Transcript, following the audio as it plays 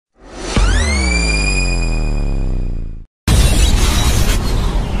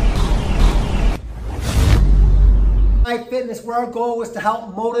Fitness, where our goal is to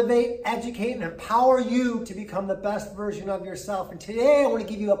help motivate, educate, and empower you to become the best version of yourself. And today I want to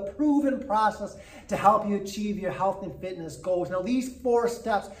give you a proven process to help you achieve your health and fitness goals. Now, these 4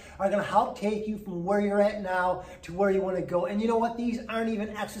 steps are going to help take you from where you're at now to where you want to go. And you know what? These aren't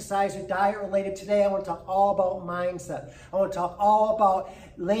even exercise or diet related. Today I want to talk all about mindset. I want to talk all about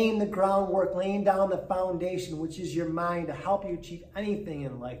laying the groundwork, laying down the foundation, which is your mind, to help you achieve anything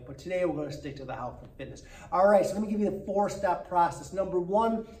in life. But today we're going to stick to the health and fitness. All right, so let me give you the 4-step process. Number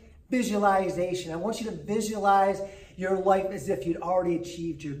 1, visualization. I want you to visualize your life as if you'd already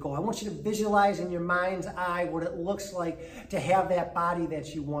achieved your goal. I want you to visualize in your mind's eye what it looks like to have that body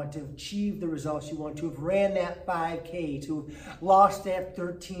that you want, to achieve the results you want, to have ran that 5K, to have lost that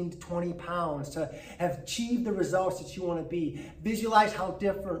 13 to 20 pounds, to have achieved the results that you want to be. Visualize how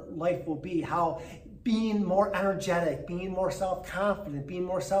different life will be, how being more energetic, being more self-confident, being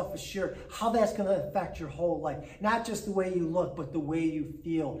more self-assured, how that's going to affect your whole life. Not just the way you look, but the way you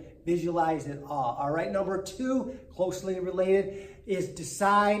feel. Visualize it all right? Number 2, closely related, is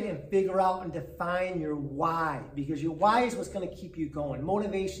decide and figure out and define your why, because your why is what's going to keep you going.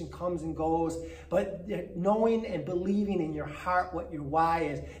 Motivation comes and goes, but knowing and believing in your heart what your why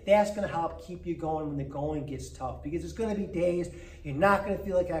is, that's going to help keep you going when the going gets tough, because there's going to be days you're not going to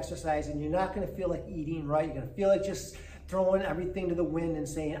feel like exercising, you're not going to feel like eating right, you're going to feel like just throwing everything to the wind and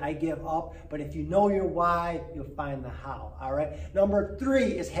saying, I give up. But if you know your why, you'll find the how, all right? Number 3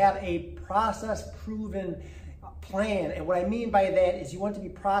 is have a process-proven plan. And what I mean by that is you want to be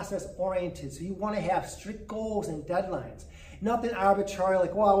process-oriented. So you want to have strict goals and deadlines. Nothing arbitrary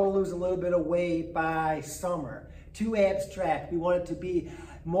like, well, I want to lose a little bit of weight by summer. Too abstract. We want it to be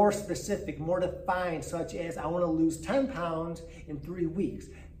more specific, more defined, such as I want to lose 10 pounds in 3 weeks.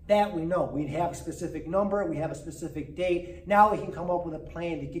 That we know. We have a specific number, we have a specific date. Now we can come up with a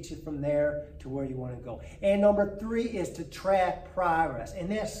plan to get you from there to where you want to go. And number 3 is to track progress.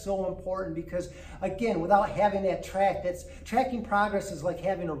 And that's so important because, again, without having that tracking progress is like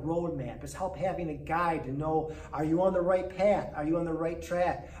having a roadmap. It's help having a guide to know, are you on the right path? Are you on the right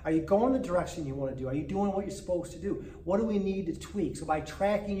track? Are you going the direction you want to do? Are you doing what you're supposed to do? What do we need to tweak? So by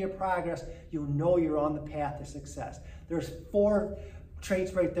tracking your progress, you'll know you're on the path to success. There's 4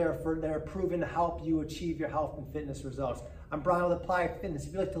 traits right there that are proven to help you achieve your health and fitness results. I'm Brian with Applied Fitness.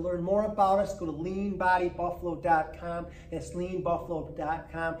 If you'd like to learn more about us, go to leanbodybuffalo.com. That's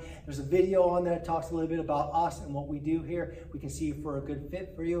leanbuffalo.com. There's a video on there that talks a little bit about us and what we do here. We can see if we're a good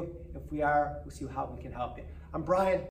fit for you. If we are, we'll see how we can help you. I'm Brian.